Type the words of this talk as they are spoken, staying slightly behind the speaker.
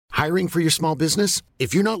Hiring for your small business?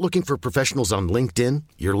 If you're not looking for professionals on LinkedIn,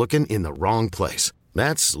 you're looking in the wrong place.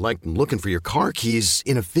 That's like looking for your car keys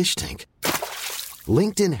in a fish tank.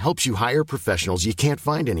 LinkedIn helps you hire professionals you can't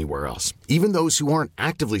find anywhere else, even those who aren't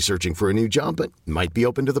actively searching for a new job but might be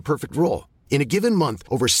open to the perfect role. In a given month,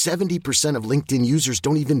 over 70% of LinkedIn users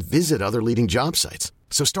don't even visit other leading job sites.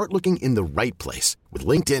 So start looking in the right place. With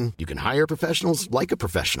LinkedIn, you can hire professionals like a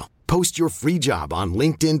professional. Post your free job on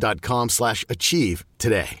linkedin.com/achieve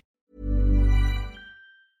today.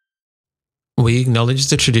 We acknowledge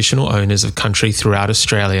the traditional owners of country throughout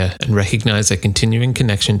Australia and recognise their continuing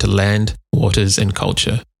connection to land, waters and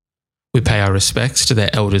culture. We pay our respects to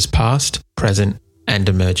their elders past, present and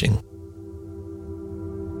emerging.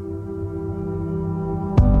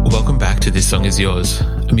 Welcome back to This Song Is Yours,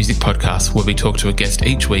 a music podcast where we talk to a guest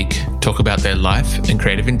each week, talk about their life and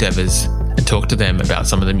creative endeavours, and talk to them about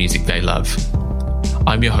some of the music they love.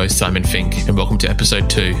 I'm your host, Simon Fink, and welcome to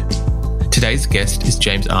episode 2. Today's guest is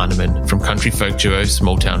James Arneman from country folk duo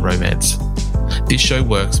Small Town Romance. This show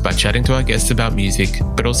works by chatting to our guests about music,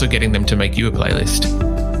 but also getting them to make you a playlist.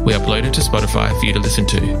 We upload it to Spotify for you to listen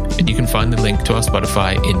to, and you can find the link to our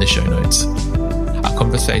Spotify in the show notes. Our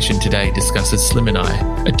conversation today discusses Slim and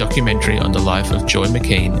I, a documentary on the life of Joy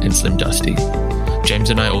McKean and Slim Dusty. James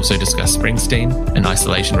and I also discuss Springsteen and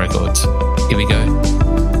Isolation Records. Here we go.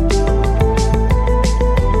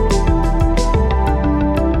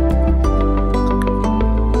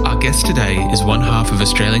 Our guest today is one half of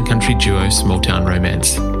Australian country duo Small Town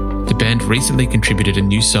Romance. The band recently contributed a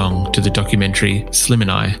new song to the documentary Slim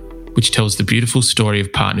and I, which tells the beautiful story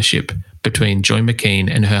of partnership between Joy McKean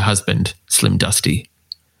and her husband, Slim Dusty.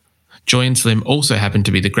 Joy and Slim also happen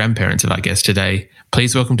to be the grandparents of our guest today.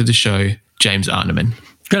 Please welcome to the show, James Arneman.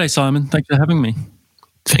 G'day, Simon. Thanks for having me.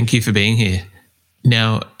 Thank you for being here.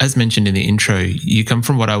 Now, as mentioned in the intro, you come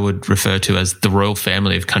from what I would refer to as the royal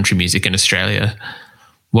family of country music in Australia.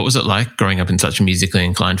 What was it like growing up in such a musically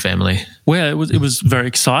inclined family? Well, it was very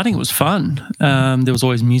exciting. It was fun. There was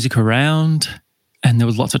always music around, and there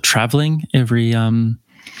was lots of travelling. I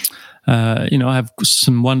have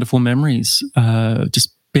some wonderful memories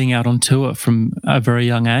just being out on tour from a very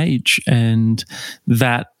young age, and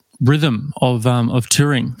that rhythm of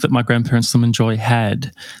touring that my grandparents Slim and Joy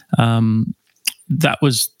had. That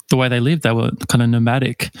was the way they lived. They were kind of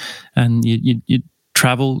nomadic, and you'd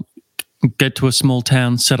travel, get to a small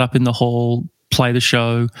town, set up in the hall, play the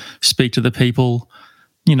show, speak to the people,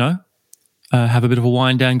 have a bit of a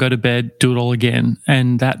wind down, go to bed, do it all again.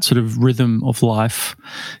 And that sort of rhythm of life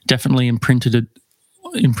definitely imprinted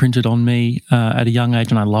on me at a young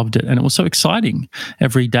age, and I loved it. And it was so exciting.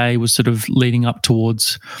 Every day was sort of leading up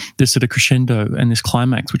towards this sort of crescendo and this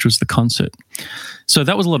climax, which was the concert. So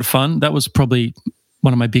that was a lot of fun. That was probably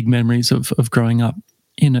one of my big memories of growing up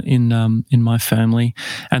in my family.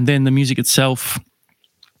 And then the music itself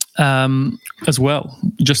as well,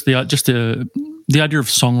 just the idea of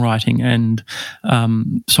songwriting and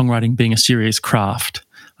songwriting being a serious craft.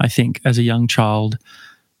 I think as a young child,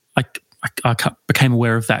 I became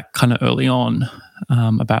aware of that kind of early on,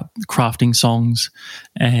 about crafting songs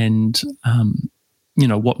and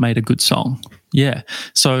what made a good song. Yeah.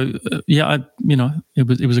 So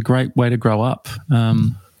it was a great way to grow up.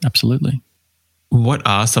 Absolutely. What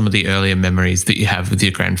are some of the earlier memories that you have with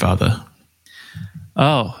your grandfather?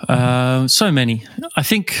 So many. I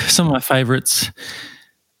think some of my favourites.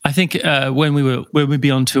 I think when we'd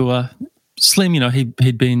be on tour, Slim,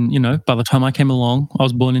 he'd been, by the time I came along, I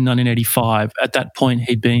was born in 1985. At that point,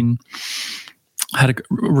 had a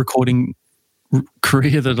recording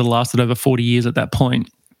career that had lasted over 40 years at that point,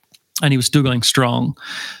 and he was still going strong.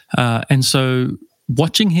 And so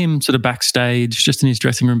watching him sort of backstage, just in his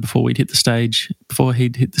dressing room before he'd hit the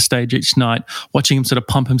stage each night, watching him sort of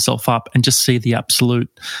pump himself up and just see the absolute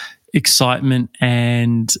excitement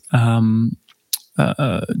and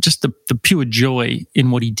just the pure joy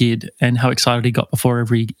in what he did and how excited he got before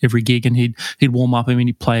every gig. And he'd warm up. I mean,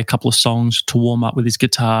 he'd play a couple of songs to warm up with his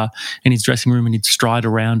guitar in his dressing room, and he'd stride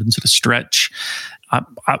around and sort of stretch.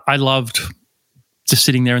 I loved just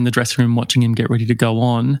sitting there in the dressing room watching him get ready to go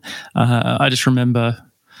on. I just remember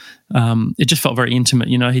it just felt very intimate.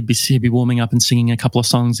 He'd be warming up and singing a couple of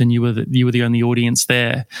songs, and you were the only audience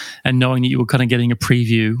there, and knowing that you were kind of getting a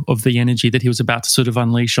preview of the energy that he was about to sort of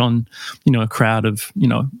unleash on, a crowd of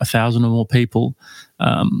 1,000 or more people.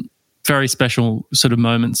 Very special sort of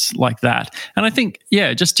moments like that. And I think,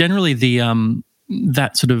 just generally the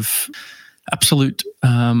that sort of absolute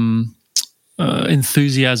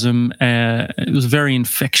enthusiasm. It was very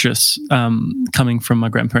infectious coming from my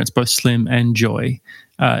grandparents, both Slim and Joy.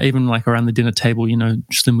 Even like around the dinner table,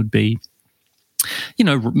 Slim would be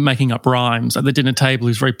making up rhymes. At the dinner table, he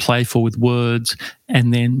was very playful with words,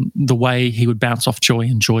 and then the way he would bounce off Joy,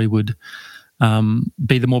 and Joy would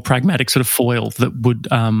be the more pragmatic sort of foil that would,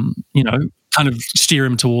 kind of steer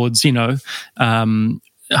him towards,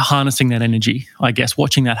 harnessing that energy, I guess,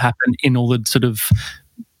 watching that happen in all the sort of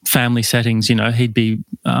family settings. He'd be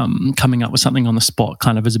coming up with something on the spot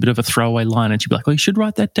kind of as a bit of a throwaway line, and she'd be like, well, you should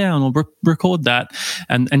write that down or record that.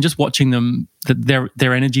 And just watching them,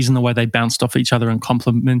 their energies and the way they bounced off each other and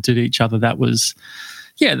complemented each other, that's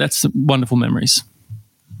wonderful memories.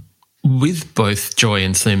 With both Joy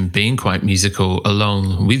and Slim being quite musical,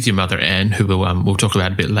 along with your mother, Anne, who we'll talk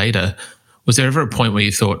about a bit later, was there ever a point where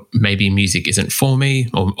you thought maybe music isn't for me,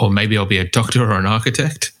 or maybe I'll be a doctor or an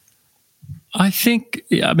architect? I think,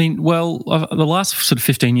 the last sort of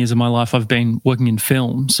 15 years of my life, I've been working in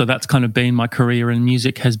film. So that's kind of been my career, and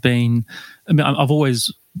music has been, I've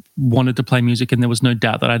always wanted to play music, and there was no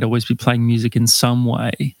doubt that I'd always be playing music in some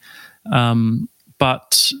way.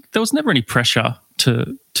 But there was never any pressure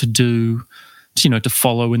to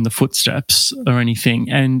follow in the footsteps or anything.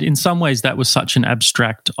 And in some ways that was such an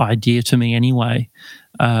abstract idea to me anyway,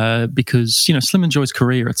 because, Slim and Joy's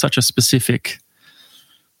career, it's such a specific,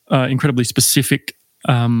 incredibly specific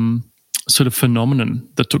sort of phenomenon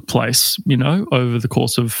that took place, over the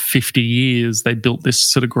course of 50 years. They built this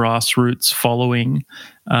sort of grassroots following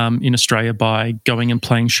in Australia by going and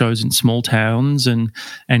playing shows in small towns and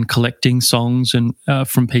collecting songs and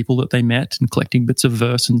from people that they met, and collecting bits of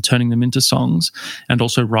verse and turning them into songs, and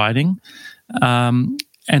also writing. And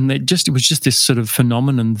it was just this sort of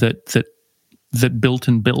phenomenon that built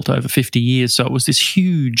and built over 50 years. So it was this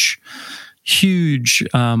huge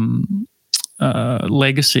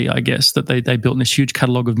legacy, I guess, that they built in this huge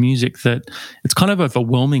catalogue of music that it's kind of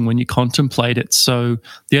overwhelming when you contemplate it. So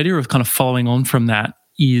the idea of kind of following on from that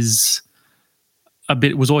was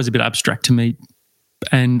always a bit abstract to me.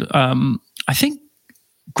 And I think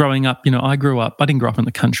growing up, I didn't grow up in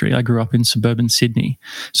the country. I grew up in suburban Sydney.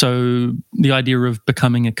 So the idea of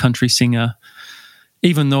becoming a country singer,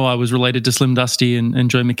 even though I was related to Slim Dusty and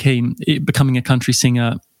Joy McKean, becoming a country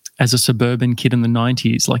singer as a suburban kid in the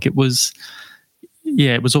 90s, it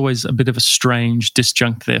was always a bit of a strange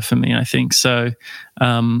disjunct there for me, I think. So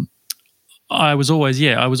I was always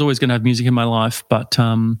going to have music in my life. But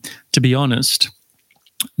to be honest,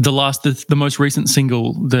 the most recent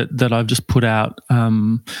single that I've just put out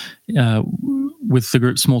with the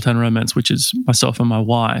group Small Town Romance, which is myself and my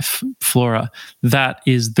wife, Flora, that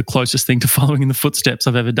is the closest thing to following in the footsteps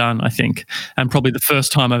I've ever done, I think, and probably the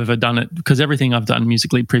first time I've ever done it, because everything I've done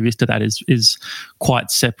musically previous to that is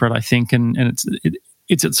quite separate, I think, and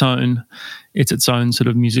it's its own sort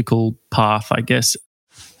of musical path, I guess.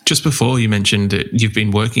 Just before, you mentioned that you've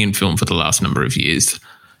been working in film for the last number of years.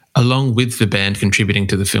 Along with the band contributing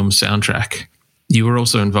to the film's soundtrack, you were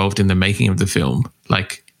also involved in the making of the film,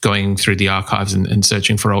 like going through the archives and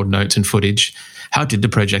searching for old notes and footage. How did the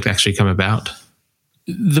project actually come about?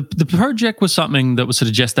 The project was something that was sort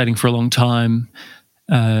of gestating for a long time,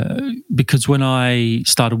 because when I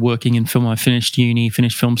started working in film, I finished uni,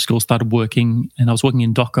 finished film school, started working, and I was working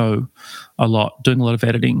in doco a lot, doing a lot of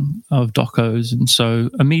editing of docos. And so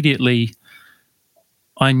immediately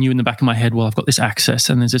I knew in the back of my head, well, I've got this access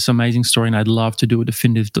and there's this amazing story, and I'd love to do a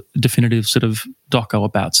definitive sort of doco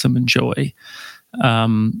about Slim and Joy.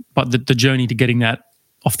 But the journey to getting that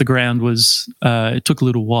off the ground it took a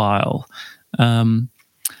little while. And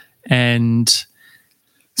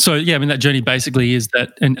so, that journey basically is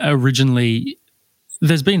that, and originally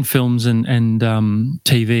there's been films and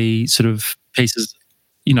TV sort of pieces,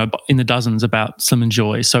 in the dozens about Slim and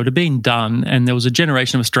Joy. So it had been done, and there was a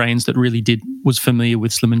generation of Australians that really was familiar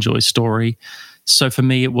with Slim and Joy's story. So for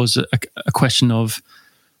me, it was a question of,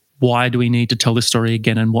 why do we need to tell this story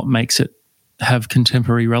again, and what makes it have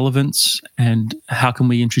contemporary relevance, and how can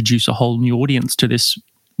we introduce a whole new audience to this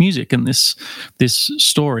music and this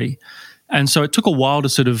story? And so it took a while to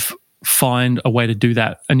sort of find a way to do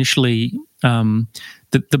that. Initially,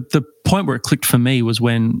 the point where it clicked for me was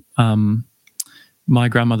when my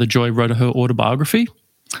grandmother Joy wrote her autobiography,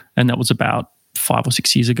 and that was about 5 or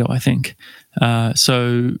 6 years ago, I think.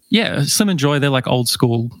 So Slim and Joy, they're like old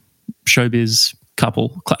school showbiz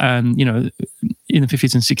couple. And, in the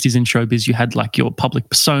 50s and 60s in showbiz, you had like your public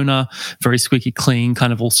persona, very squeaky clean,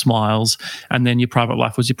 kind of all smiles. And then your private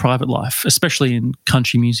life was your private life, especially in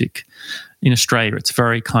country music in Australia. It's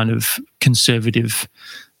very kind of conservative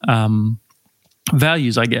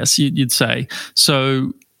values, I guess you'd say.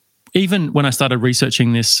 So even when I started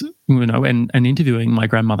researching this, and interviewing my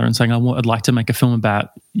grandmother and saying, I'd like to make a film about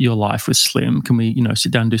your life with Slim, can we,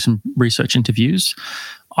 sit down and do some research interviews?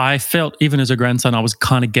 I felt, even as a grandson, I was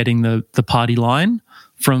kind of getting the party line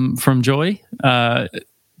from Joy,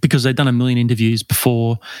 because they'd done a million interviews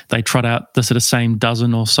before they trot out the sort of same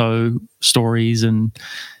dozen or so stories. And,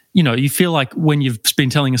 you know, you feel like when you've been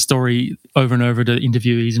telling a story over and over to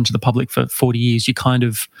interviewees and to the public for 40 years, you kind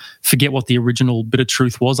of forget what the original bit of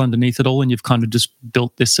truth was underneath it all, and you've kind of just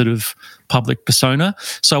built this sort of public persona.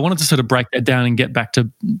 So I wanted to sort of break that down and get back to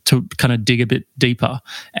kind of dig a bit deeper.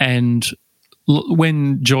 And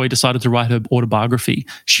when Joy decided to write her autobiography,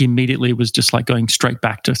 she immediately was just like going straight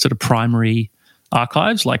back to sort of primary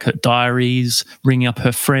archives, like her diaries, ringing up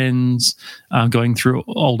her friends, going through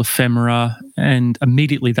old ephemera, and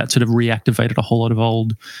immediately that sort of reactivated a whole lot of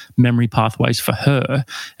old memory pathways for her.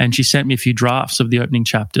 And she sent me a few drafts of the opening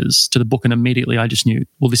chapters to the book, and immediately I just knew,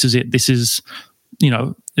 well, this is it. This is, you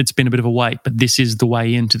know, it's been a bit of a wait, but this is the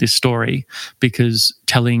way into this story, because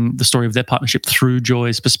telling the story of their partnership through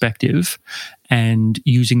Joy's perspective and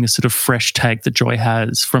using this sort of fresh take that Joy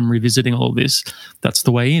has from revisiting all of this, that's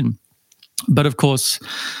the way in. But of course,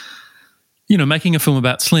 you know, making a film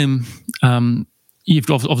about Slim, you've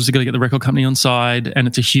obviously got to get the record company on side, and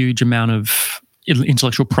it's a huge amount of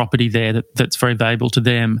intellectual property there that's very valuable to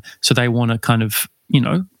them. So they want to kind of, you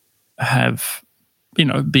know, have, you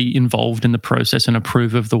know, be involved in the process and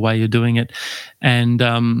approve of the way you're doing it. And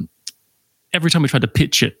every time we tried to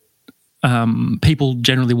pitch it, people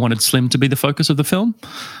generally wanted Slim to be the focus of the film.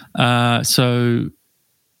 So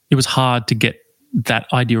it was hard to get that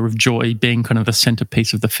idea of Joy being kind of the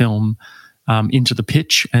centerpiece of the film into the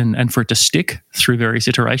pitch and for it to stick through various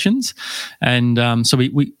iterations. And so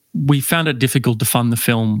we found it difficult to fund the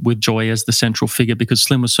film with Joy as the central figure, because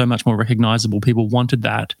Slim was so much more recognizable. People wanted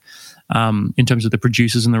that, in terms of the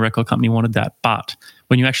producers and the record company wanted that. But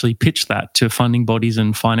when you actually pitch that to funding bodies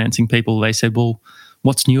and financing people, they said, well,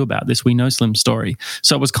 what's new about this? We know Slim's story.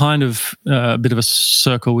 So it was kind of a bit of a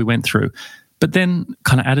circle we went through. But then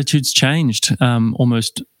kind of attitudes changed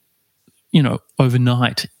almost, you know,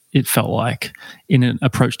 overnight, it felt like, in an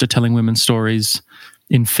approach to telling women's stories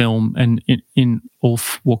in film and in all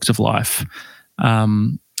walks of life,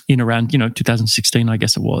 in around, you know, 2016, I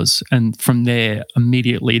guess it was. And from there,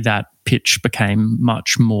 immediately that pitch became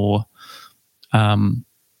much more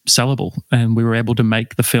sellable, and we were able to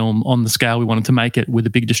make the film on the scale we wanted to make it with a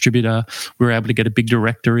big distributor. We were able to get a big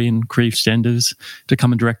director in, Creve Stenders, to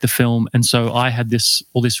come and direct the film. And so I had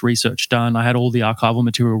all this research done. I had all the archival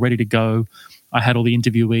material ready to go. I had all the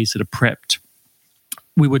interviewees that are prepped.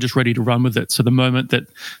 We were just ready to run with it. So the moment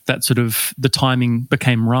that sort of the timing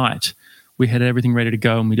became right, we had everything ready to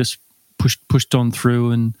go, and we just pushed on through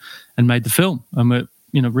and made the film. And we're,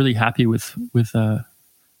 you know, really happy with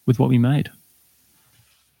what we made.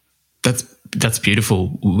 That's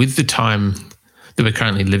beautiful. With the time that we're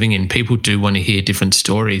currently living in, people do want to hear different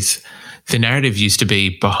stories. The narrative used to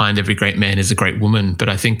be behind every great man is a great woman, but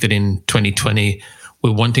I think that in 2020,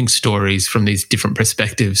 we're wanting stories from these different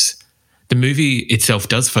perspectives. The movie itself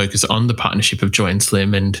does focus on the partnership of Joy and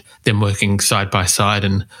Slim and them working side by side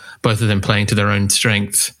and both of them playing to their own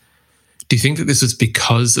strengths. Do you think that this was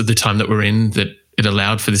because of the time that we're in that it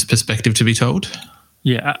allowed for this perspective to be told?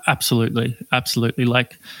 Yeah, absolutely. Absolutely.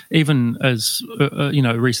 Like, even as, you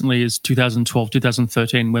know, recently as 2012,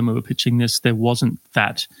 2013, when we were pitching this, there wasn't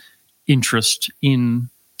that interest in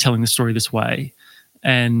telling the story this way.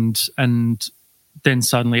 And then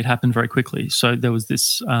suddenly it happened very quickly. So there was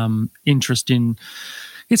this interest in,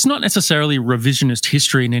 it's not necessarily revisionist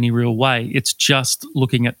history in any real way. It's just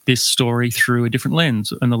looking at this story through a different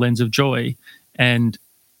lens, and the lens of Joy. And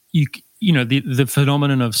you know, the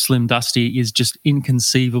phenomenon of Slim Dusty is just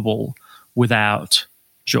inconceivable without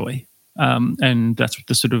Joy. And that's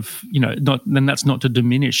the sort of, you know, that's not to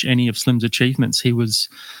diminish any of Slim's achievements. He was,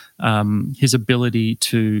 his ability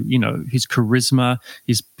to, you know, his charisma,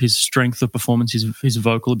 his strength of performance, his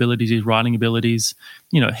vocal abilities, his writing abilities,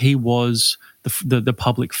 you know, he was the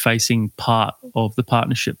public facing part of the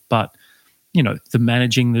partnership. But, you know, the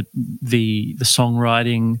managing, the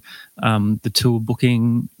songwriting, the tour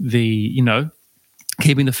booking, you know,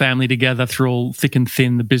 keeping the family together through all thick and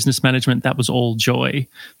thin, the business management, that was all Joy,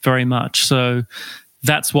 very much. So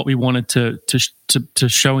that's what we wanted to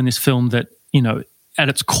show in this film, that, you know, at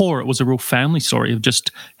its core, it was a real family story of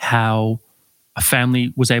just how a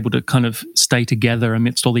family was able to kind of stay together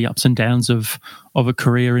amidst all the ups and downs of a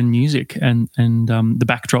career in music. And the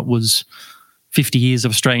backdrop was 50 years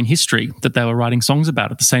of Australian history that they were writing songs about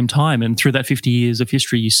at the same time. And through that 50 years of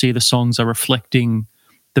history, you see the songs are reflecting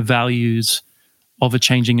the values of a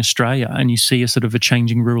changing Australia, and you see a sort of a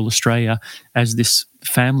changing rural Australia as this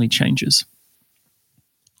family changes.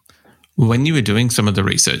 When you were doing some of the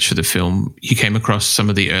research for the film, you came across some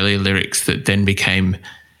of the earlier lyrics that then became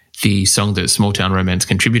the song that Small Town Romance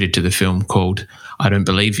contributed to the film called I Don't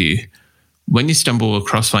Believe You. When you stumble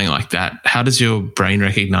across something like that, how does your brain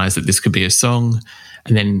recognise that this could be a song?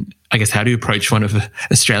 And then I guess how do you approach one of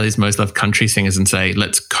Australia's most loved country singers and say,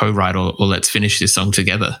 let's co-write or let's finish this song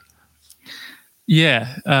together?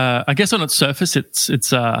 Yeah, I guess on its surface,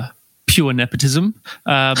 it's pure nepotism,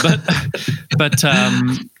 but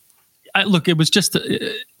look, it was just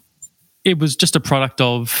a product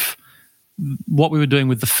of what we were doing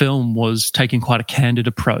with the film was taking quite a candid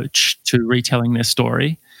approach to retelling their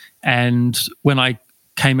story. And when I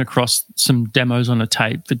came across some demos on a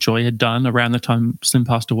tape that Joy had done around the time Slim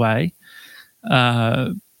passed away,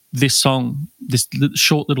 this song, this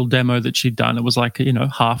short little demo that she'd done, it was like,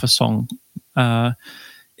 half a song.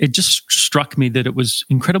 It just struck me that it was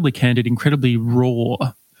incredibly candid, incredibly raw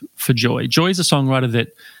for Joy. Joy is a songwriter that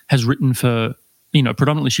has written for,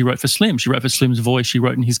 predominantly she wrote for Slim. She wrote for Slim's voice. She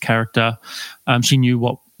wrote in his character. She knew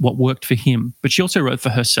what worked for him. But she also wrote for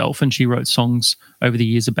herself, and she wrote songs over the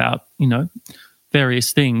years about,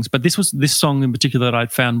 various things. But this song in particular that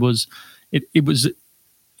I'd found was, it was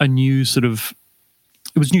a new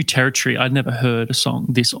it was new territory. I'd never heard a song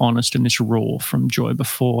this honest and this raw from Joy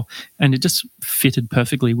before, and it just fitted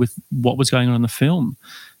perfectly with what was going on in the film,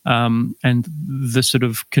 and the sort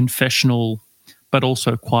of confessional, but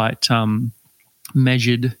also quite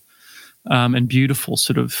measured and beautiful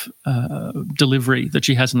sort of delivery that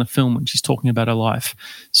she has in the film when she's talking about her life.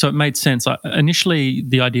 So it made sense. Initially,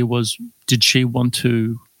 the idea was, did she want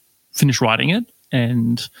to finish writing it,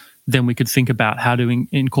 and then we could think about how to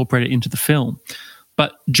incorporate it into the film.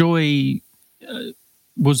 But Joy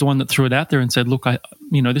was the one that threw it out there and said, look,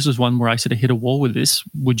 this is one where I sort of hit a wall with this.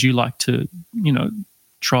 Would you like to,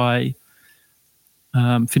 try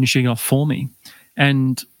finishing it off for me?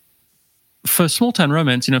 And for Small Town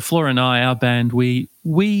Romance, Flora and I, our band,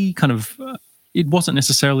 we kind of, it wasn't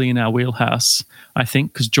necessarily in our wheelhouse, I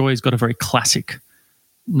think, because Joy's got a very classic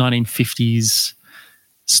 1950s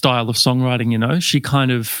style of songwriting, She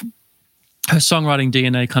kind of, her songwriting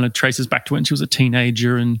DNA kind of traces back to when she was a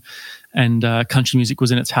teenager, and country music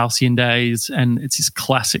was in its halcyon days, and it's this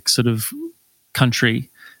classic sort of country,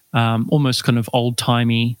 almost kind of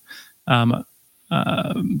old-timey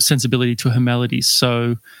sensibility to her melodies.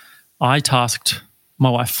 So I tasked my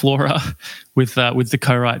wife Flora with the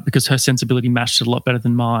co-write because her sensibility matched it a lot better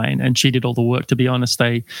than mine, and she did all the work. To be honest,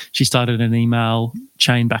 she started an email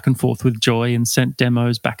chain back and forth with Joy and sent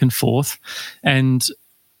demos back and forth. And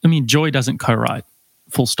I mean, Joy doesn't co-write,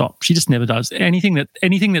 full stop. She just never does. Anything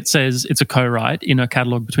that says it's a co-write in her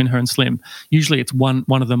catalogue between her and Slim, usually it's one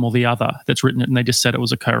of them or the other that's written it, and they just said it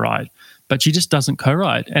was a co-write. But she just doesn't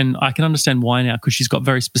co-write, and I can understand why now, because she's got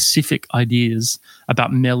very specific ideas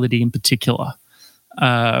about melody in particular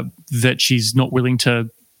that she's not willing to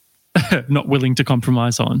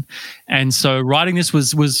compromise on. And so writing this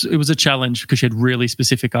was a challenge because she had really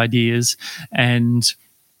specific ideas, and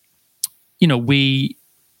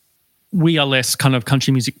we are less kind of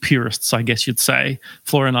country music purists, I guess you'd say.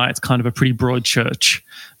 Flora and I, it's kind of a pretty broad church,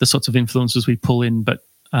 the sorts of influences we pull in. But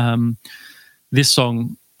this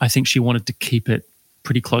song, I think she wanted to keep it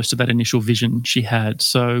pretty close to that initial vision she had.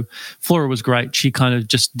 So Flora was great. She kind of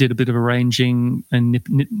just did a bit of arranging and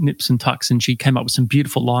nips and tucks, and she came up with some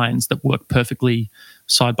beautiful lines that worked perfectly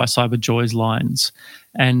side by side with Joy's lines.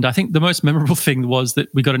 And I think the most memorable thing was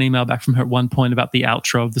that we got an email back from her at one point about the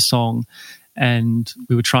outro of the song, and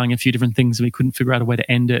we were trying a few different things and we couldn't figure out a way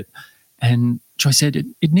to end it. And Joy said,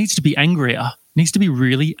 it needs to be angrier. It needs to be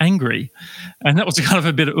really angry. And that was kind of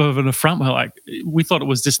a bit of an affront. Where we thought it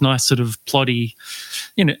was this nice sort of plotty,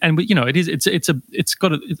 and we,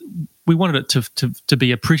 we wanted it to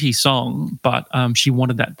be a pretty song, but she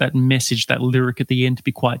wanted that message, that lyric at the end to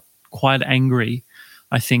be quite angry,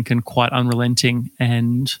 I think, and quite unrelenting.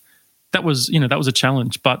 And that was a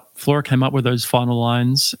challenge, but Flora came up with those final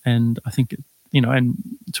lines, and I think, and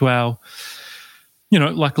to our,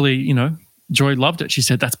 luckily, Joy loved it. She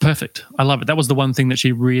said, that's perfect. I love it. That was the one thing that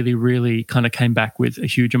she really, really kind of came back with a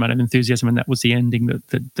huge amount of enthusiasm, and that was the ending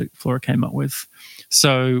that Flora came up with.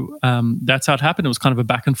 So that's how it happened. It was kind of a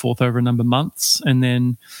back and forth over a number of months, and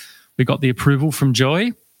then we got the approval from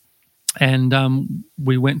Joy, and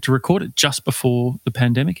we went to record it just before the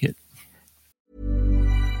pandemic hit.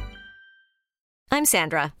 I'm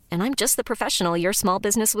Sandra, and I'm just the professional your small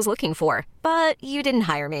business was looking for. But you didn't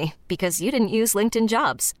hire me because you didn't use LinkedIn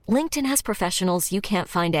Jobs. LinkedIn has professionals you can't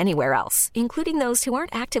find anywhere else, including those who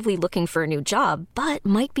aren't actively looking for a new job, but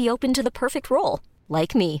might be open to the perfect role,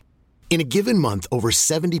 like me. In a given month, over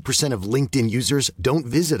 70% of LinkedIn users don't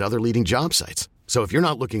visit other leading job sites. So if you're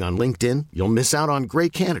not looking on LinkedIn, you'll miss out on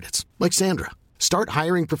great candidates like Sandra. Start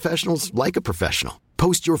hiring professionals like a professional.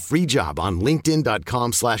 Post your free job on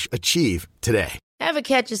linkedin.com/achieve today. Ever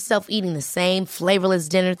catch yourself eating the same flavorless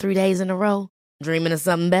dinner 3 days in a row? Dreaming of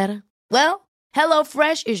something better? Well,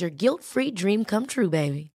 HelloFresh is your guilt-free dream come true,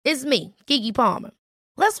 baby. It's me, Keke Palmer.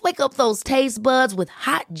 Let's wake up those taste buds with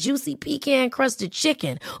hot, juicy pecan-crusted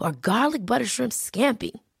chicken or garlic butter shrimp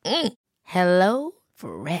scampi. Hello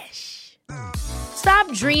Fresh.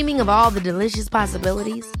 Stop dreaming of all the delicious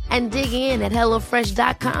possibilities and dig in at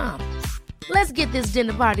HelloFresh.com. Let's get this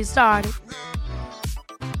dinner party started.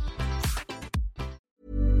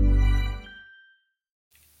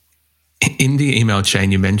 In the email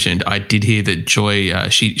chain you mentioned, I did hear that Joy,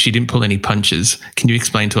 she didn't pull any punches. Can you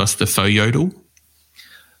explain to us the faux yodel?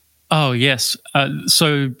 Oh, yes.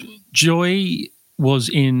 So Joy was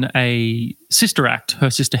in a sister act, her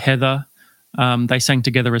sister Heather. They sang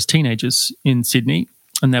together as teenagers in Sydney,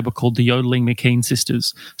 and they were called the Yodeling McKean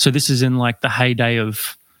Sisters. So this is in like the heyday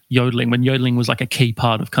of yodeling, when yodeling was like a key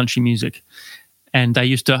part of country music. And they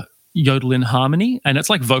used to yodel in harmony, and it's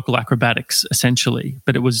like vocal acrobatics essentially,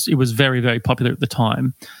 but it was very, very popular at the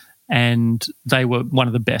time, and they were one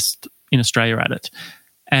of the best in Australia at it.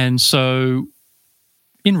 And so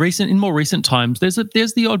in more recent times, there's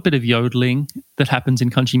the odd bit of yodeling that happens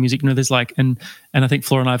in country music. You know, there's like, and I think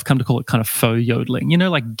Flora and I have come to call it kind of faux yodeling. You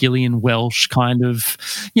know, like Gillian Welsh kind of,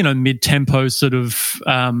 you know, mid-tempo sort of.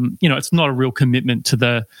 You know, it's not a real commitment to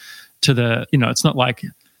the. You know, it's not like,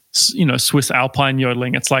 you know, Swiss Alpine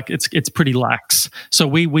yodeling. It's like it's pretty lax. So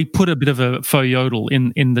we put a bit of a faux yodel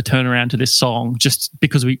in the turnaround to this song, just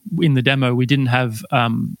because in the demo we didn't have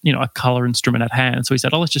you know, a color instrument at hand. So we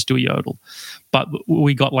said, oh, let's just do a yodel. But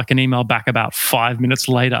we got like an email back about 5 minutes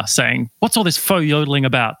later saying, what's all this faux yodeling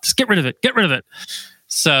about? Just get rid of it. Get rid of it.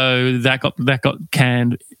 So that got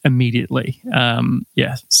canned immediately.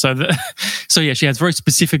 Yeah. So yeah, she has very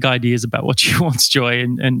specific ideas about what she wants, Joy,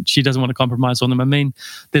 and she doesn't want to compromise on them. I mean,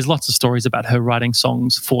 there's lots of stories about her writing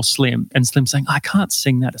songs for Slim, and Slim saying, I can't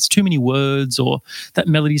sing that. It's too many words, or that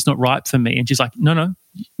melody's not right for me. And she's like, no,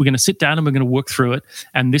 we're going to sit down and we're going to work through it.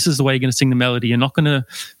 And this is the way you're going to sing the melody. You're not going to,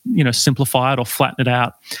 you know, simplify it or flatten it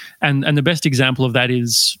out. And the best example of that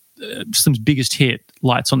is Slim's biggest hit,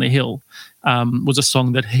 Lights on the Hill, was a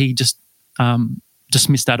song that he just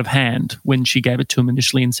dismissed out of hand when she gave it to him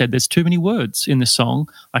initially and said, there's too many words in this song.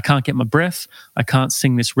 I can't get my breath. I can't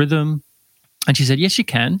sing this rhythm. And she said, yes, you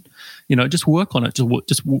can. You know, just work on it.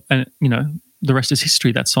 And, you know, the rest is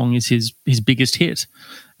history. That song is his biggest hit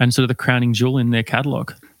and sort of the crowning jewel in their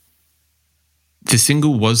catalogue. The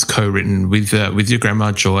single was co-written with your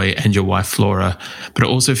grandma Joy and your wife Flora, but it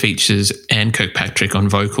also features Anne Kirkpatrick on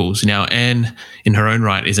vocals. Now, Anne, in her own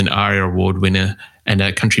right, is an ARIA Award winner and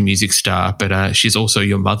a country music star, but she's also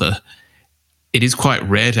your mother. It is quite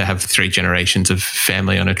rare to have 3 generations of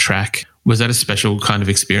family on a track. Was that a special kind of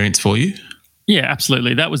experience for you? Yeah,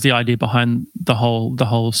 absolutely. That was the idea behind the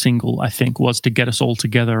whole single, I think, was to get us all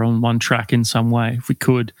together on one track in some way, if we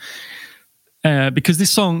could. Because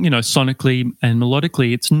this song, you know, sonically and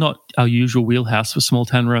melodically, it's not our usual wheelhouse for Small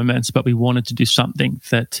Town Romance, but we wanted to do something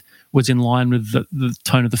that was in line with the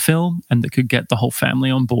tone of the film and that could get the whole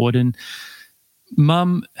family on board. And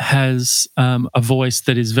Mum has a voice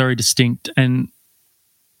that is very distinct, and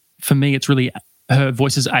for me, it's really, her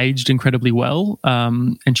voice has aged incredibly well,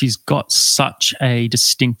 and she's got such a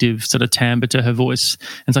distinctive sort of timbre to her voice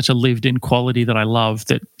and such a lived-in quality that I love,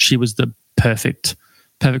 that she was the perfect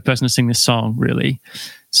person to sing this song, really.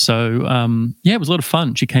 So, yeah, it was a lot of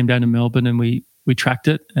fun. She came down to Melbourne and we tracked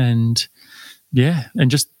it, and yeah,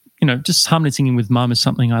 and just, you know, just harmony singing with Mum is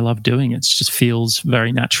something I love doing. It just feels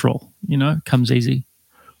very natural, you know, comes easy.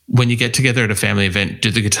 When you get together at a family event,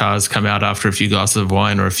 do the guitars come out after a few glasses of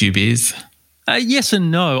wine or a few beers? Yes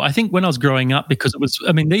and no. I think when I was growing up, because it was,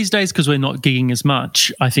 I mean, these days, because we're not gigging as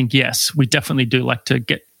much, I think, yes, we definitely do like to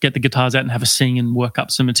get the guitars out and have a sing and work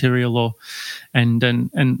up some material, and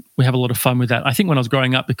we have a lot of fun with that. I think when I was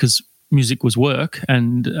growing up, because music was work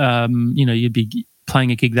and, you know, you'd be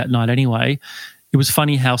playing a gig that night anyway, it was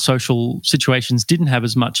funny how social situations didn't have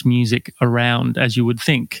as much music around as you would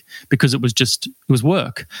think, because it was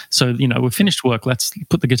work. So, you know, we've finished work, let's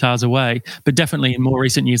put the guitars away. But definitely in more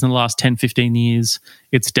recent years, in the last 10, 15 years,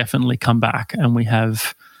 it's definitely come back, and we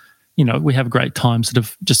have a great time sort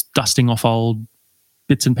of just dusting off old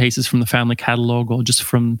bits and pieces from the family catalogue, or just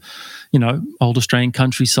from, you know, old Australian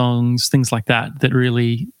country songs, things like that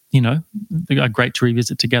really, you know, are great to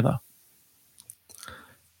revisit together.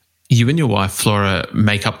 You and your wife, Flora,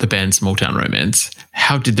 make up the band Small Town Romance.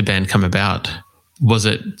 How did the band come about? Was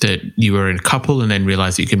it that you were in a couple and then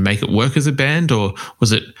realised that you could make it work as a band, or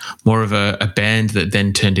was it more of a band that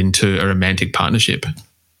then turned into a romantic partnership?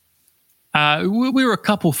 We were a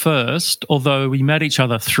couple first, although we met each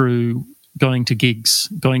other through going to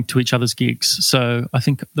each other's gigs. So I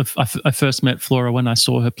think I first met Flora when I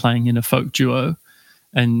saw her playing in a folk duo,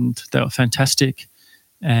 and they were fantastic.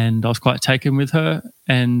 And I was quite taken with her.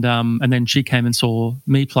 And then she came and saw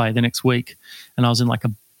me play the next week, and I was in like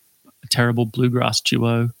a terrible bluegrass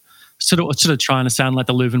duo, sort of trying to sound like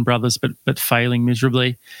the Louvin Brothers, but failing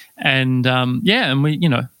miserably. And and we,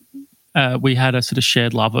 we had a sort of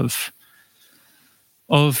shared love of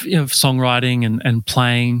songwriting and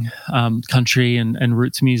playing country and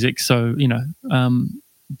roots music. So,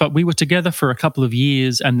 but we were together for a couple of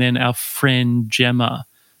years, and then our friend Gemma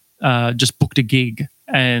just booked a gig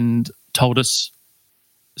and told us,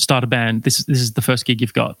 start a band. This is the first gig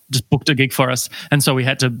you've got. Just booked a gig for us. And so we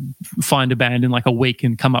had to find a band in like a week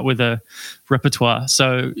and come up with a repertoire.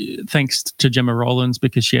 So thanks to Gemma Rollins,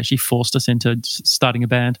 because she actually forced us into starting a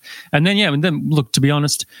band. And then, look, to be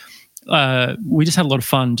honest, we just had a lot of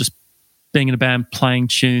fun just being in a band, playing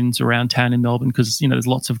tunes around town in Melbourne, because there's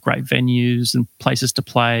lots of great venues and places to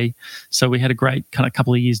play. So we had a great kind of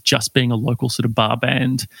couple of years just being a local sort of bar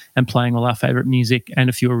band and playing all our favourite music and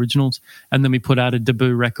a few originals. And then we put out a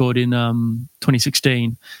debut record in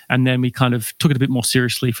 2016, and then we kind of took it a bit more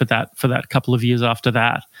seriously for that couple of years after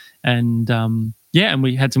that. And and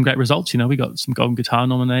we had some great results. We got some Golden Guitar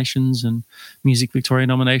nominations and Music Victoria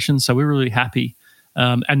nominations. So we were really happy.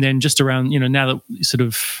 And then just around, now that sort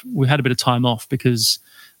of we had a bit of time off because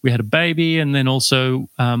we had a baby, and then also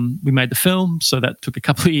we made the film, so that took a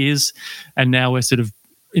couple of years, and now we're sort of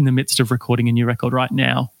in the midst of recording a new record right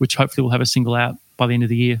now, which hopefully we'll have a single out by the end of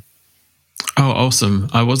the year. Oh, awesome.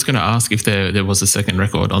 I was going to ask if there was a second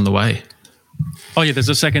record on the way. Oh, yeah, there's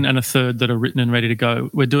a second and a third that are written and ready to go.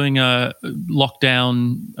 We're doing a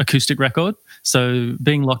lockdown acoustic record. So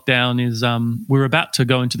being locked down is we're about to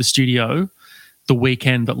go into the studio the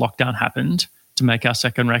weekend that lockdown happened to make our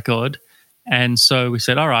second record. And so we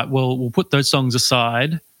said, all right, well, we'll put those songs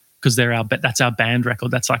aside because that's our band record.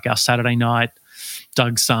 That's like our Saturday night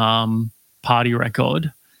Doug Psalm party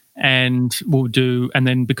record. And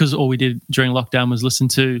then because all we did during lockdown was listen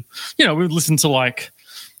to, we would listen to like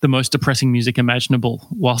the most depressing music imaginable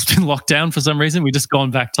whilst in lockdown for some reason. We just gone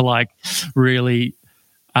back to like really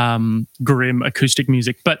grim acoustic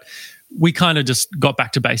music. But we kind of just got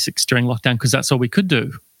back to basics during lockdown because that's all we could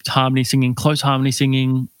do. Harmony singing, close harmony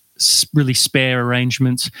singing, really spare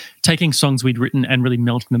arrangements, taking songs we'd written and really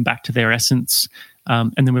melting them back to their essence.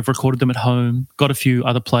 And then we've recorded them at home, got a few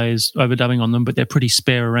other players overdubbing on them, but they're pretty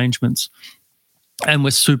spare arrangements. And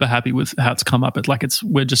we're super happy with how it's come up.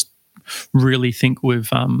 We just really think we've...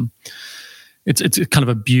 It's kind of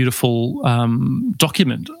a beautiful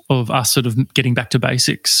document of us sort of getting back to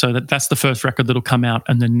basics. So that's the first record that'll come out,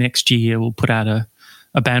 and then next year we'll put out a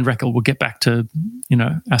band record. We'll get back to,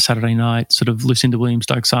 our Saturday night sort of Lucinda Williams,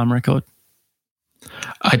 Doug Psalm record.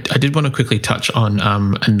 I did want to quickly touch on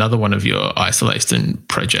another one of your isolation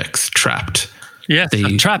projects, Trapped. Yes,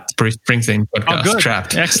 Trapped. Bruce Springsteen podcast, good.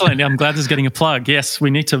 Trapped. Excellent. Yeah, I'm glad there's getting a plug. Yes,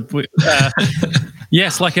 we need to...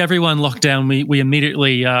 Yes, like everyone locked down, we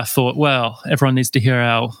immediately thought, well, everyone needs to hear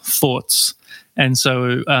our thoughts. And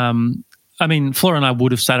so, Flora and I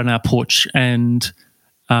would have sat on our porch and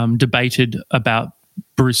debated about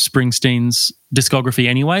Bruce Springsteen's discography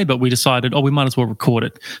anyway, but we decided, we might as well record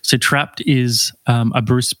it. So Trapped is a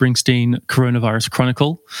Bruce Springsteen coronavirus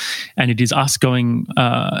chronicle, and it is us going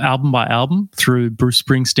album by album through Bruce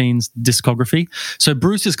Springsteen's discography. So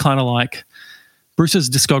Bruce's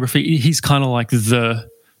discography, he's kind of like the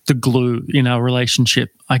glue in our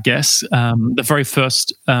relationship, I guess. The very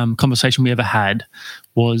first conversation we ever had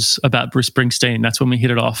was about Bruce Springsteen. That's when we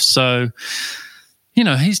hit it off. So,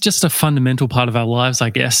 he's just a fundamental part of our lives, I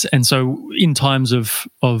guess. And so in times of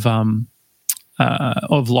lockdown,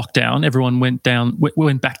 everyone went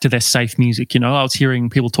back to their safe music. I was hearing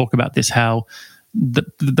people talk about this, how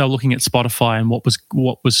they're looking at Spotify and what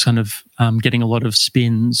was kind of getting a lot of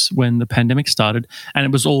spins when the pandemic started, and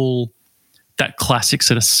it was all that classic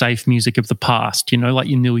sort of safe music of the past, like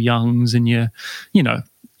your Neil Youngs and your,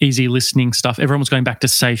 easy listening stuff. Everyone was going back to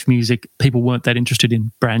safe music. People weren't that interested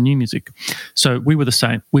in brand new music. So we were the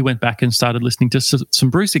same. We went back and started listening to some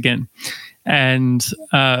Bruce again, and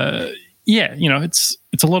it's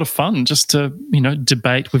a lot of fun just to,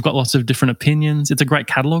 debate. We've got lots of different opinions. It's a great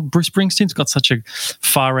catalogue. Bruce Springsteen's got such a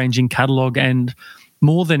far-ranging catalogue, and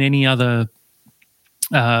more than any other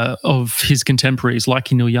of his contemporaries, like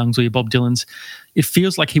your Neil Youngs or your Bob Dylans, it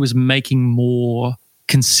feels like he was making more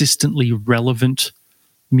consistently relevant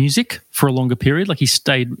music for a longer period. Like he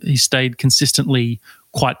stayed consistently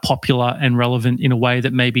quite popular and relevant in a way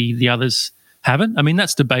that maybe the others haven't. I mean,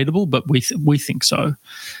 that's debatable, but we think so.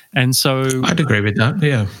 And so I'd agree with that.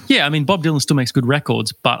 Yeah. Yeah, I mean, Bob Dylan still makes good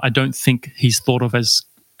records, but I don't think he's thought of as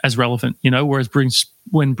relevant, whereas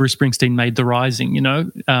when Bruce Springsteen made The Rising,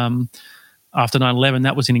 after 9/11,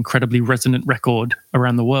 that was an incredibly resonant record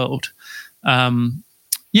around the world. We've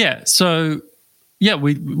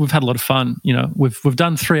had a lot of fun. We've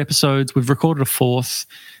done 3 episodes, we've recorded a 4th,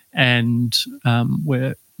 and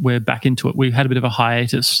we're back into it. We had a bit of a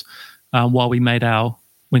hiatus while we made our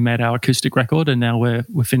acoustic record, and now we're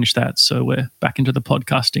finished that, so we're back into the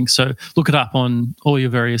podcasting. So look it up on all your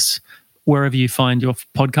various, wherever you find your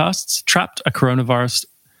podcasts. Trapped, a Bruce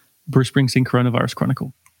Springsteen Coronavirus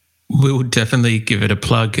Chronicle. We'll definitely give it a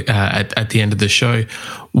plug at the end of the show.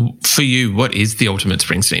 For you, what is the ultimate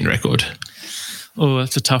Springsteen record? Oh,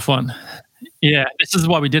 that's a tough one. Yeah, this is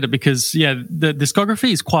why we did it, because, the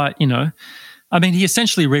discography is quite, I mean, he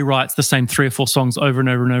essentially rewrites the same 3 or 4 songs over and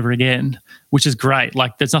over and over again, which is great.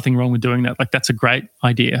 Like, there's nothing wrong with doing that. Like, that's a great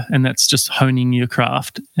idea, and that's just honing your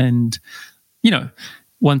craft. And,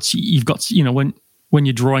 once you've got, when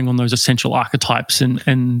you're drawing on those essential archetypes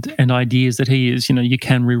and ideas that he is, you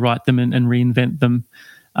can rewrite them and reinvent them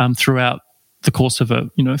throughout the course of a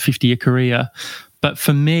 50-year career. But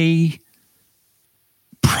for me,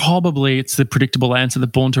 probably it's the predictable answer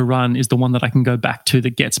that Born to Run is the one that I can go back to,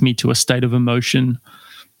 that gets me to a state of emotion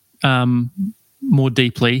more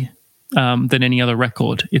deeply than any other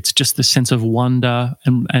record. It's just the sense of wonder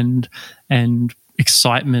and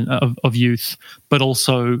excitement of youth, but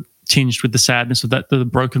also tinged with the sadness of the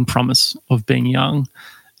broken promise of being young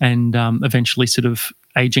and eventually sort of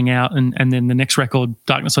aging out. And then the next record,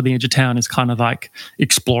 Darkness on the Edge of Town, is kind of like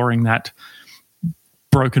exploring that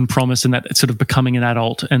broken promise and that sort of becoming an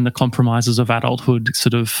adult and the compromises of adulthood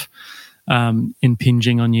sort of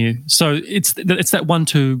impinging on you. So it's that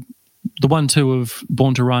 1-2, the 1-2 of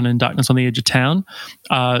Born to Run and Darkness on the Edge of Town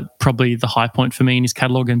are probably the high point for me in his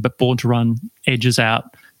catalogue, but Born to Run edges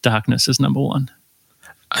out Darkness as number 1.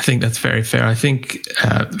 I think that's very fair. I think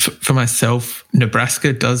for myself,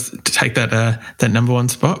 Nebraska does take that number 1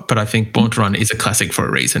 spot, but I think Born to Run is a classic for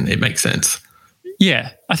a reason. It makes sense.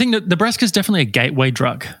 Yeah, I think that Nebraska is definitely a gateway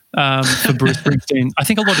drug for Bruce Springsteen. I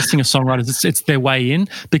think a lot of singer-songwriters, it's their way in,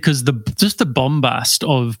 because just the bombast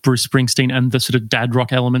of Bruce Springsteen and the sort of dad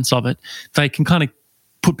rock elements of it, they can kind of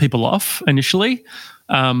put people off initially.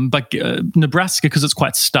 But Nebraska, because it's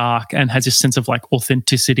quite stark and has this sense of like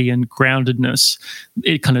authenticity and groundedness,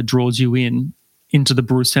 it kind of draws you into the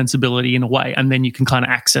Bruce sensibility in a way, and then you can kind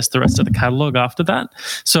of access the rest of the catalogue after that.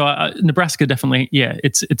 So Nebraska definitely,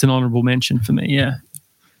 it's an honourable mention for me, yeah.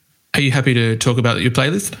 Are you happy to talk about your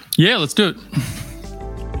playlist? Yeah, let's do it.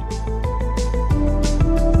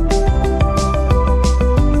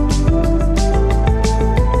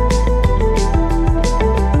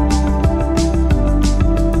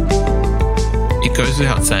 It goes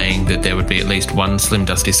without saying that there would be at least one Slim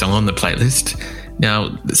Dusty song on the playlist.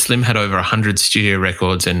 Now, Slim had over 100 studio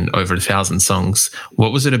records and over 1,000 songs.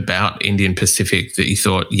 What was it about Indian Pacific that you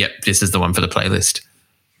thought, yep, this is the one for the playlist?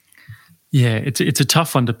 Yeah, it's a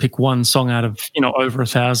tough one to pick one song out of, over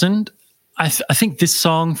 1,000. I think this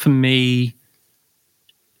song for me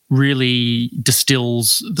really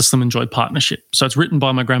distills the Slim and Joy partnership. So it's written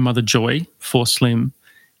by my grandmother Joy for Slim,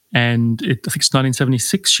 and I think it's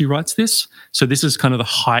 1976 she writes this. So this is kind of the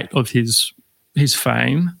height of his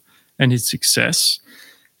fame and his success.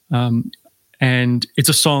 And it's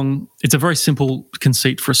a song, it's a very simple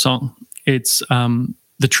conceit for a song. It's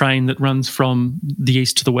the train that runs from the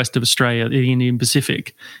east to the west of Australia, the Indian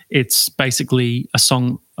Pacific. It's basically a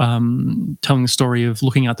song telling the story of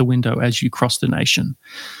looking out the window as you cross the nation.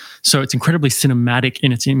 So it's incredibly cinematic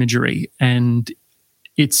in its imagery, and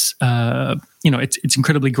it's it's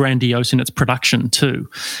incredibly grandiose in its production too.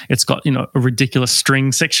 It's got a ridiculous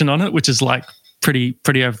string section on it, which is like pretty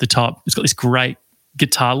over the top. It's got this great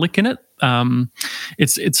guitar lick in it.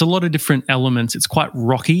 It's a lot of different elements. It's quite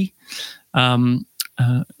rocky.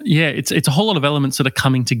 It's a whole lot of elements that are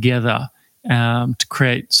coming together to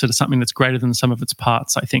create sort of something that's greater than the sum of its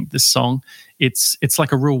parts. I think this song, it's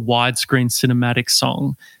like a real widescreen cinematic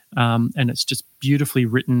song, and it's just beautifully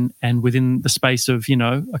written. And within the space of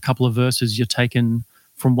a couple of verses, you're taken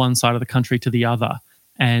from one side of the country to the other,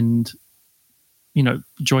 and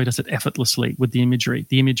Joy does it effortlessly with the imagery.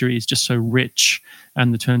 The imagery is just so rich,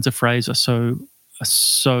 and the turns of phrase are so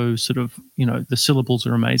sort of, the syllables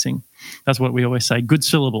are amazing. That's what we always say, good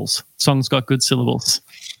syllables. Songs got good syllables.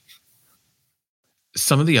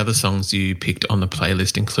 Some of the other songs you picked on the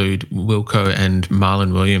playlist include Wilco and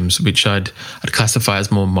Marlon Williams, which I'd classify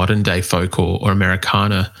as more modern day folk or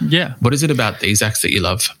Americana. Yeah. What is it about these acts that you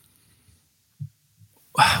love?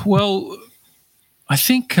 Well, I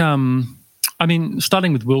think,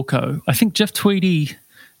 starting with Wilco, I think Jeff Tweedy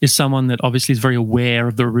is someone that obviously is very aware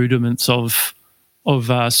of the rudiments of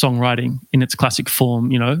songwriting in its classic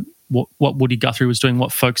form. You know, what Woody Guthrie was doing,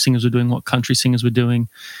 what folk singers were doing, what country singers were doing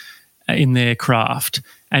in their craft.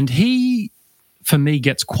 And he, for me,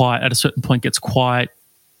 at a certain point, gets quite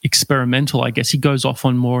experimental, I guess. He goes off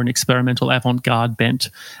on more an experimental avant-garde bent,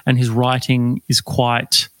 and his writing is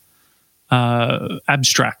quite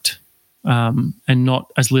abstract and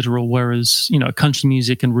not as literal, whereas, you know, country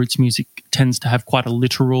music and roots music tends to have quite a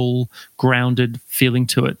literal, grounded feeling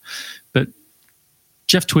to it. But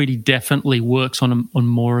Jeff Tweedy definitely works on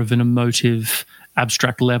more of an emotive,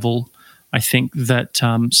 abstract level, I think, that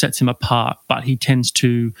sets him apart. But he tends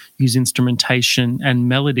to use instrumentation and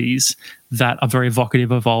melodies that are very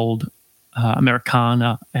evocative of old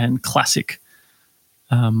Americana and classic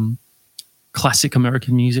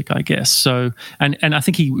American music, I guess. So, and I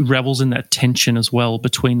think he revels in that tension as well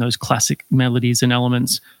between those classic melodies and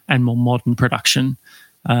elements and more modern production.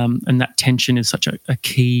 And that tension is such a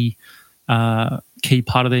key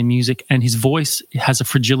part of their music. And his voice has a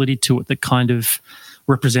fragility to it that kind of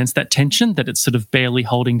represents that tension, that it's sort of barely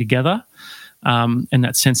holding together, and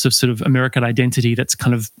that sense of sort of American identity that's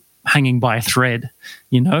kind of hanging by a thread,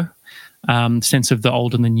 you know, sense of the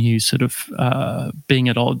old and the new sort of being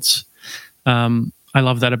at odds. I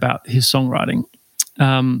love that about his songwriting.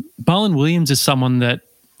 Marlon Williams is someone that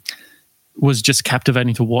was just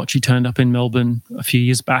captivating to watch. He turned up in Melbourne a few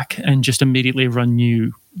years back and just immediately everyone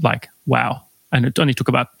knew, like, wow. And it only took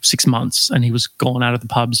about 6 months and he was gone out of the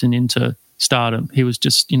pubs and into stardom. He was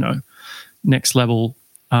just, you know, next level.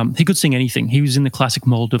 He could sing anything. He was in the classic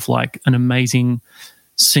mold of like an amazing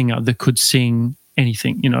singer that could sing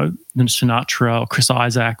anything, you know, Sinatra or Chris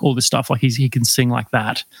Isaak, all this stuff. Like he can sing like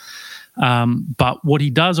that. But what he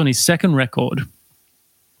does on his second record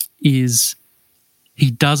is he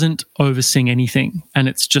doesn't oversing anything. And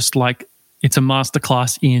it's just like, it's a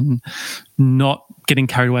masterclass in not getting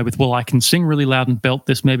carried away with, well, I can sing really loud and belt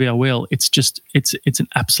this, maybe I will. It's just, it's an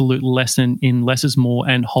absolute lesson in less is more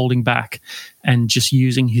and holding back and just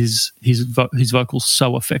using his vocals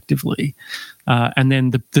so effectively. And then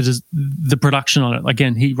the production on it,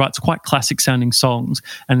 again, he writes quite classic sounding songs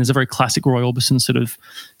and there's a very classic Roy Orbison sort of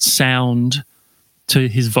sound to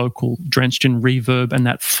his vocal, drenched in reverb and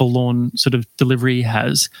that full-on sort of delivery he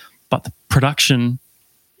has. But the production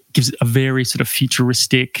gives it a very sort of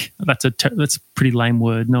futuristic. That's a pretty lame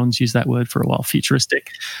word. No one's used that word for a while.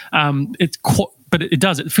 Futuristic. But it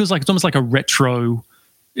does. It feels like it's almost like a retro.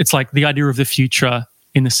 It's like the idea of the future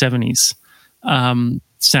in the 70s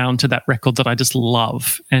sound to that record that I just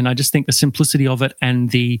love. And I just think the simplicity of it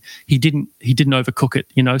and he didn't overcook it.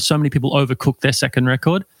 You know, so many people overcook their second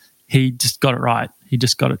record. He just got it right. He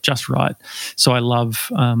just got it just right. So I love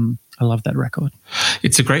that record.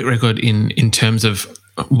 It's a great record in terms of,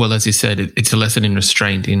 well, as you said, it's a lesson in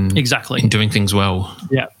restraint in doing things well.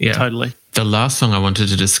 Yeah, totally. The last song I wanted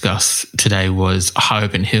to discuss today was High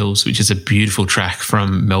Open Hills, which is a beautiful track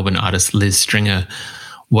from Melbourne artist Liz Stringer.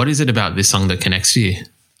 What is it about this song that connects to you?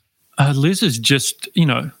 Liz is just, you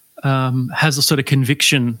know, has a sort of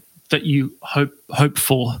conviction that you hope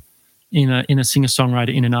for in a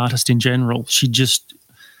singer-songwriter, in an artist in general. She just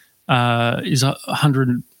is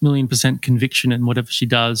 100 million% conviction in whatever she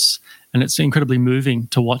does. And it's incredibly moving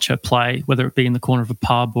to watch her play, whether it be in the corner of a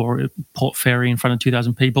pub or at Port Fairy in front of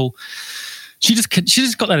 2,000 people. She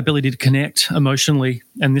just got that ability to connect emotionally.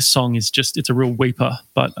 And this song is it's a real weeper,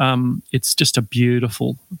 but it's just a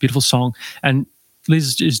beautiful, beautiful song. And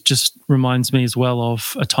Liz just reminds me as well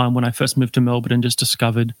of a time when I first moved to Melbourne and just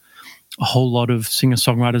discovered a whole lot of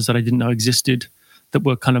singer-songwriters that I didn't know existed, that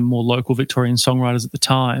were kind of more local Victorian songwriters at the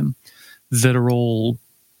time, that are all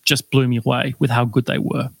just blew me away with how good they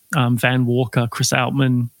were. Van Walker, Chris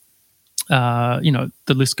Altman, you know,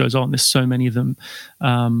 the list goes on. There's so many of them.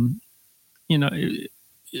 You know,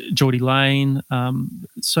 Geordie Lane,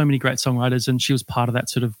 so many great songwriters, and she was part of that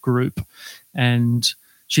sort of group. And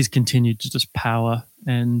she's continued to just power,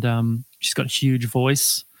 and she's got a huge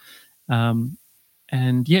voice.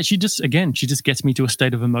 And yeah, she just gets me to a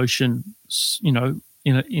state of emotion, you know,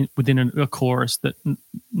 within a chorus that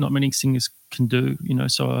not many singers can do, you know.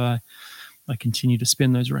 So I continue to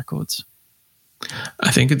spin those records.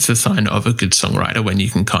 I think it's a sign of a good songwriter when you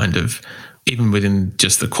can kind of, even within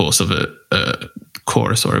just the course of a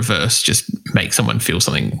chorus or a verse, just make someone feel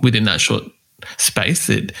something within that short space.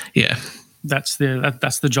 That's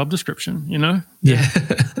the job description, you know? Yeah.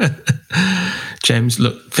 James,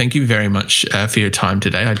 look, thank you very much for your time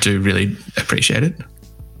today. I do really appreciate it.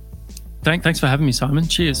 Thanks for having me, Simon.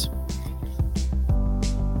 Cheers.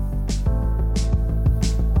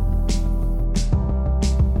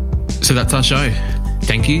 So that's our show.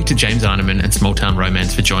 Thank you to James Arneman and Small Town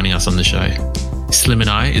Romance for joining us on the show. Slim and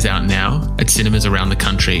I is out now at cinemas around the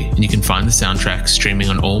country, and you can find the soundtrack streaming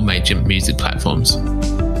on all major music platforms.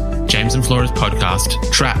 James and Flora's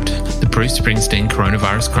podcast, Trapped, the Bruce Springsteen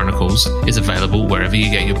Coronavirus Chronicles, is available wherever you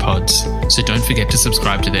get your pods, so don't forget to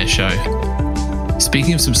subscribe to their show.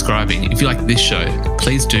 Speaking of subscribing, if you like this show,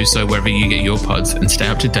 please do so wherever you get your pods and stay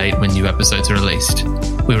up to date when new episodes are released.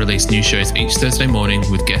 We release new shows each Thursday morning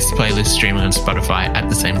with guest playlists streaming on Spotify at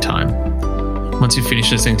the same time. Once you've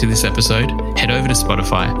finished listening to this episode, head over to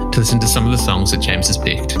Spotify to listen to some of the songs that James has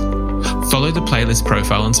picked. Follow the playlist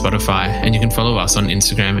profile on Spotify, and you can follow us on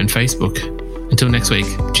Instagram and Facebook. Until next week,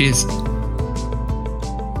 cheers.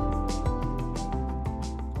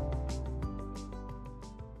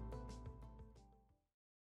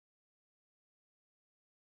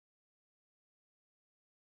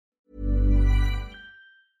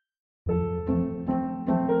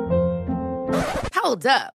 Hold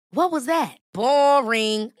up. What was that?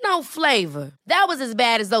 Boring. No flavor. That was as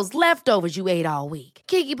bad as those leftovers you ate all week.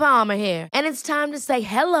 Keke Palmer here, and it's time to say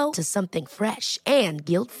hello to something fresh and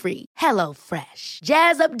guilt-free. Hello Fresh.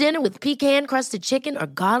 Jazz up dinner with pecan-crusted chicken or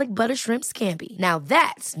garlic butter shrimp scampi. Now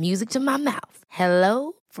that's music to my mouth.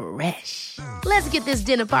 Hello Fresh. Let's get this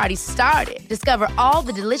dinner party started. Discover all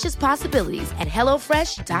the delicious possibilities at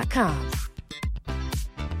HelloFresh.com.